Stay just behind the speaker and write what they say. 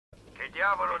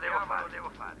diavolo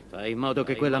devo fare? Fai in modo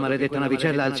che quella maledetta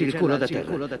navicella alzi il culo da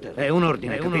terra. È un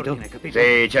ordine, capito?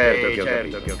 Sì, certo che ho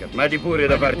capito. Ma di pure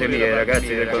da parte mia,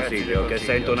 ragazzi del Consiglio, che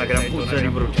sento una gran puzza di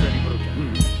bruciare.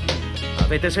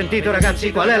 Avete sentito,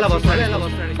 ragazzi? Qual è la vostra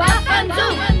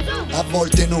A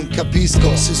volte non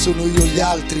capisco se sono io o gli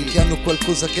altri che hanno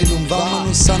qualcosa che non va ma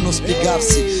non sanno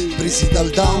spiegarsi. Presi dal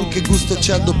down, che gusto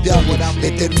c'è a doppiarli?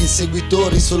 Eterni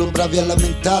inseguitori, solo bravi a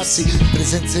lamentarsi.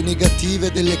 Presenze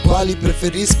negative delle quali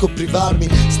preferisco privarmi.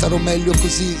 Starò meglio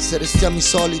così se restiamo i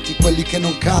soliti, quelli che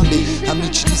non cambi.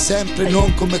 Amici di sempre,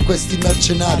 non come questi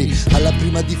mercenari. Alla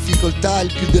prima difficoltà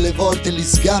il più delle volte li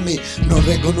sgami. Non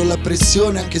reggono la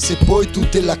pressione anche se poi tu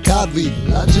te la cavi.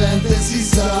 La gente si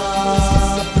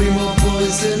sa, prima o poi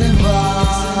se ne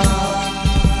va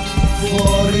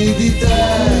fuori di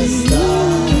testa.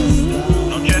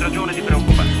 Non c'è ragione di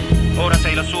preoccuparsi. Ora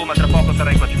sei lassù, ma tra poco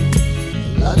sarai qua giù.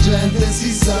 La gente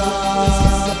si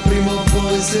sa, prima o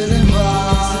poi se ne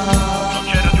va. Non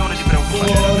c'è ragione di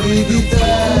preoccuparsi. Fuori di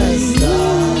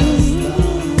testa.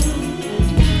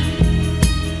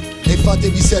 E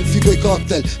fatevi selfie coi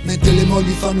cocktail mentre le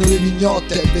mogli fanno le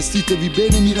mignotte. Vestitevi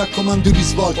bene, mi raccomando i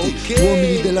risvolti.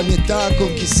 Uomini della mia età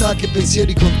con chissà che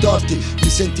pensieri contorti. Ti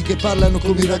senti che parlano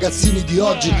come i ragazzini di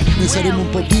oggi. Noi saremo un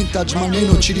po' vintage ma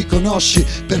almeno ci riconosci.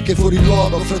 Perché fuori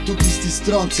luogo fra tutti sti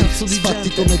stronzi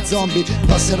sfatti come zombie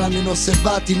passeranno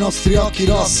inosservati i nostri occhi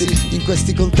rossi. In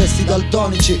questi contesti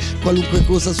daltonici qualunque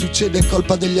cosa succede è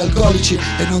colpa degli alcolici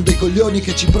e non dei coglioni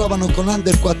che ci provano con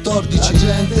under 14. La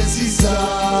gente si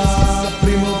sa,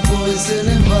 prima o poi se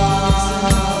ne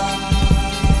va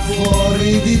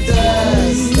fuori di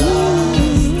testa.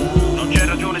 Non c'è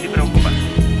ragione di preoccuparsi.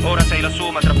 Ora sei lassù,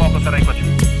 ma tra poco sarai qua giù.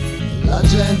 La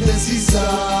gente si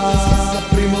sa,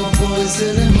 prima o poi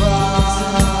se ne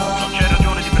va. Non c'è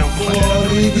ragione di preoccuparsi.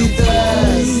 Fuori di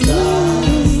testa.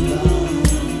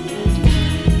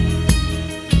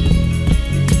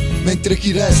 Mentre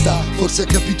chi resta forse ha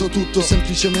capito tutto,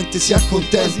 semplicemente si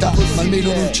accontenta. Ma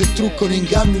almeno non c'è trucco né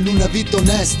inganno in una vita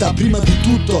onesta. Prima di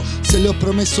tutto, se le ho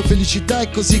promesso felicità è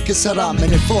così che sarà. Me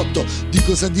ne fotto di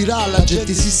cosa dirà, la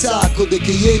gente si sa. Code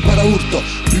che ieri para urto.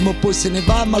 Prima o poi se ne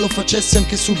va ma lo facessi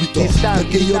anche subito.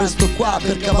 Perché io resto qua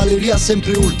per cavalleria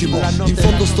sempre ultimo. In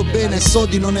fondo sto bene e so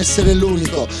di non essere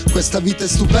l'unico. Questa vita è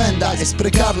stupenda e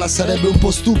sprecarla sarebbe un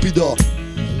po' stupido.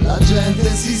 La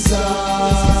gente si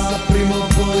sa, prima o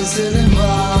poi se ne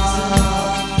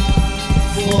va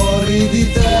fuori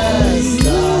di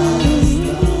testa.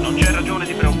 Non c'è ragione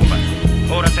di preoccuparsi.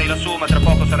 Ora sei lassù, ma tra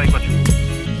poco sarai qua giù.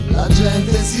 La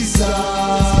gente si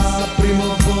sa, prima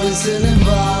o poi se ne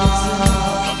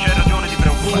va. Non c'è ragione di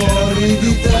preoccuparsi. Fuori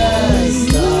di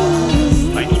testa.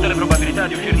 Hai tutte le probabilità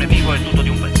di uscirne vivo e tutto di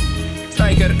un pezzo.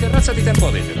 Striker, che razza di tempo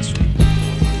avete lassù?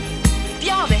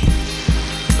 Piove!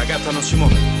 La gatta non si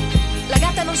muove. La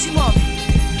gatta non si muove.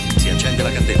 Si accende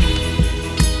la candela.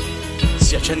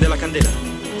 Si accende la candela.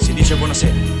 Si dice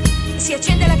buonasera. Si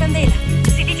accende la candela.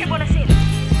 Si dice buonasera.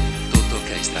 Tutto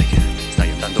ok, Striker.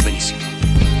 Stai andando benissimo.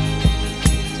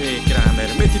 Sì,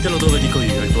 Kramer, mettitelo dove dico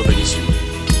io, il tuo benissimo.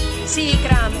 Sì,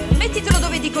 Kramer, mettitelo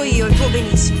dove dico io, il tuo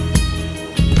benissimo.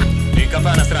 In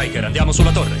campana, Striker, andiamo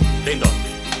sulla torre. Dindon.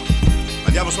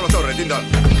 Andiamo sulla torre, Dindon.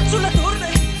 Sulla torre!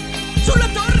 Sulla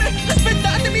torre!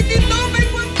 Aspettatemi, di dove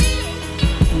vengo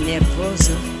anch'io!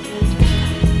 Nervoso?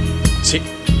 Sì.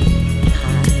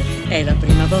 Ah, è la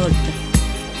prima volta.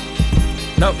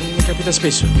 No, mi capita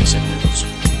spesso di essere nervoso.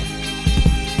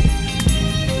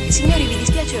 Signori, vi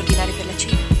dispiace ordinare per la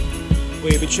cena?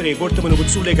 Uè, piccere, portami un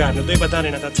puzzulle di carne, due patate e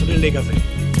una tazzolella di caffè.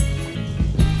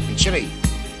 Piccere,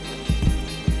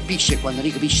 pisce quando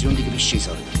ne capisci non ti capisci i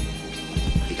soldi.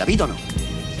 Hai capito o no?